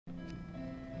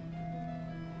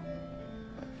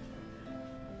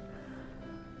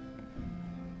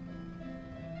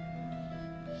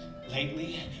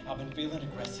Lately, I've been feeling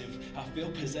aggressive. I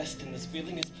feel possessed and this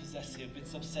feeling is possessive.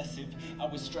 It's obsessive. I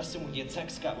was stressing when your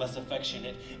text got less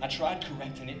affectionate. I tried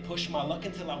correcting it, pushed my luck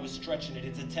until I was stretching it.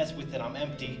 It's a test with it, I'm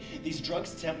empty. These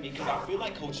drugs tempt me cause I feel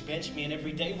like Coach benched me and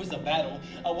every day was a battle.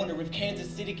 I wonder if Kansas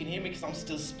City can hear me cause I'm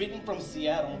still spitting from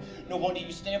Seattle. No wonder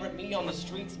you stare at me on the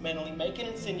streets mentally making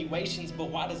insinuations, but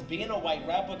why does being a white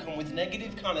rapper come with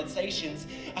negative connotations?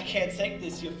 I can't take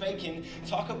this, you're faking.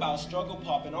 Talk about struggle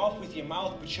popping off with your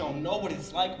mouth, but you don't know what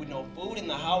it's like with no food in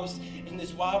the house. In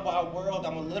this wide, wide world,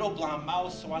 I'm a little blind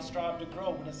mouse, so I strive to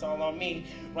grow, and it's all on me.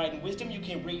 Writing wisdom you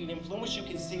can read, influence you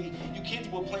can see. You kids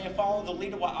were playing follow the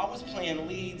leader while I was playing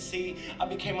lead. See, I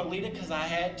became a leader cause I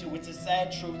had to. It's a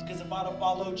sad truth, cause if I'd have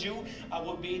followed you, I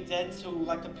would be dead too.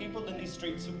 Like the people in these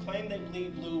streets who claim they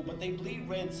bleed blue, but they bleed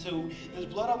red too. There's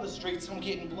blood on the streets, I'm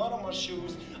getting blood on my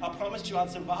shoes. I promised you I'd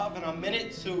survive, and I meant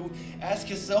it too. Ask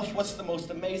yourself, what's the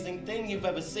most amazing thing you've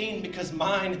ever seen? Because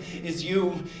mine is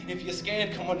you. If you're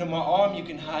scared, come under my arm, you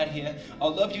can hide here.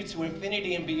 I'll love you to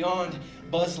infinity and beyond.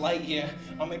 Buzz Lightyear.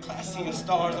 I'm in class seeing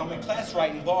stars, I'm in class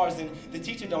writing bars, and the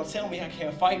teacher don't tell me I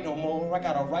can't fight no more, I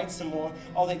gotta write some more.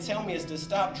 All they tell me is to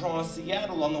stop drawing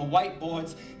Seattle on the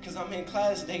whiteboards, cause I'm in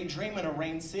class daydreaming of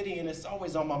Rain City, and it's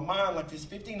always on my mind like this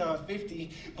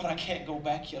 5950, but I can't go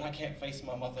back yet, I can't face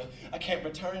my mother. I can't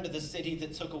return to the city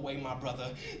that took away my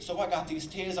brother. So I got these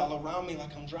tears all around me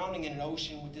like I'm drowning in an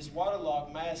ocean with this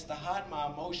waterlogged mask to hide my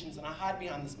emotions, and I hide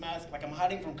behind this mask like I'm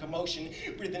hiding from commotion.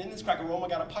 Breathing in this crack aroma,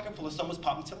 got a pocket full of summer's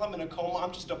pop until I'm in a coma.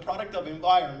 I'm just a product of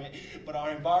environment, but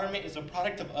our environment is a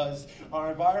product of us.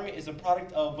 Our environment is a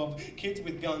product of kids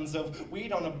with guns, of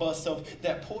weed on a bus, of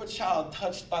that poor child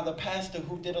touched by the pastor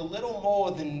who did a little more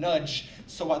than nudge.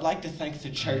 So I'd like to thank the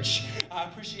church. I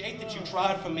appreciate that you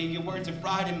tried for me. Your words are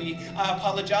fried to me. I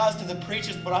apologize to the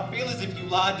preachers, but I feel as if you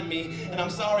lied to me. And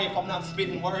I'm sorry if I'm not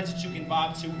spitting words that you can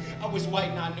vibe to. I was white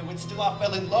and I knew it. Still I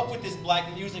fell in love with this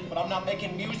black music, but I'm not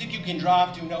making music you can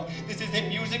drive to. No, this isn't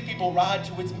music people ride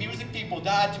to. It's music people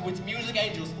die to. It's music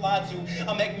angels fly to.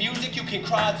 I make music you can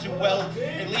cry to. Well,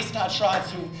 at least I try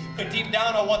to. But deep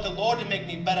down I want the Lord to make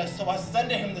me better. So I send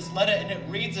to him this letter and it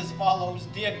reads as follows.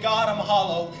 Dear God, I'm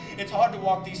hollow. It's hard to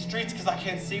walk these streets cause I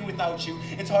can't see without you.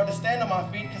 It's hard to stand on my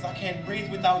feet cause I can't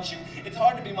breathe without you. It's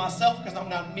hard to be myself cause I'm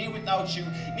not me without you.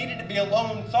 Needed to be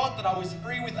alone, thought that I was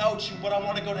free without you. But I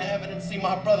want to go to heaven and see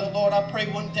my brother. Lord, I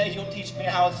pray one day you'll teach me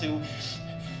how to.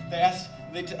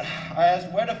 I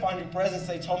asked where to find your presence.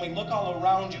 They told me, look all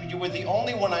around you. You were the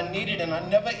only one I needed and I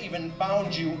never even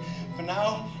found you. For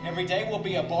now, every day will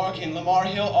be a bargain. Lamar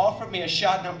Hill offered me a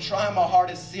shot and I'm trying my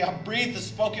hardest. See, I breathe the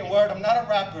spoken word. I'm not a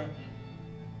rapper.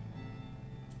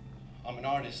 I'm an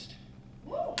artist.